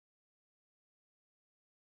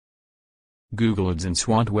Google Ads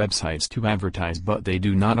want websites to advertise, but they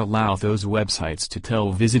do not allow those websites to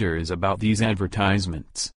tell visitors about these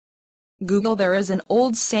advertisements. Google, there is an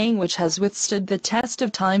old saying which has withstood the test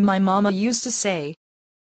of time. My mama used to say,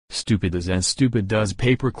 Stupid is as stupid does.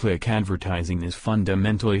 Pay-per-click advertising is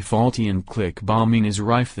fundamentally faulty and click bombing is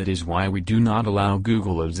rife. That is why we do not allow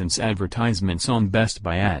Google Ads advertisements on Best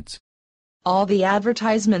Buy Ads. all the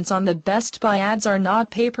advertisements on the Best Buy Ads are not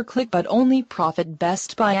pay-per-click but only profit.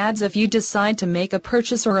 Best Buy Ads, if you decide to make a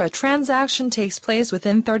purchase or a transaction, takes place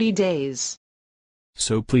within 30 days.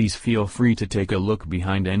 So please feel free to take a look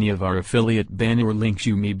behind any of our affiliate banner links.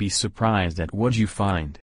 You may be surprised at what you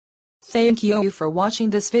find. Thank you for watching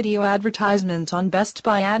this video advertisement on Best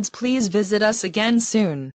Buy Ads. Please visit us again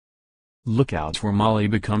soon. Look out for Molly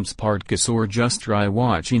becomes Spartacus, or just try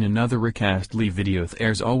watching another Recastly video.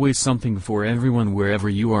 There's always something for everyone wherever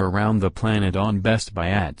you are around the planet on Best Buy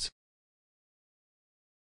Ads.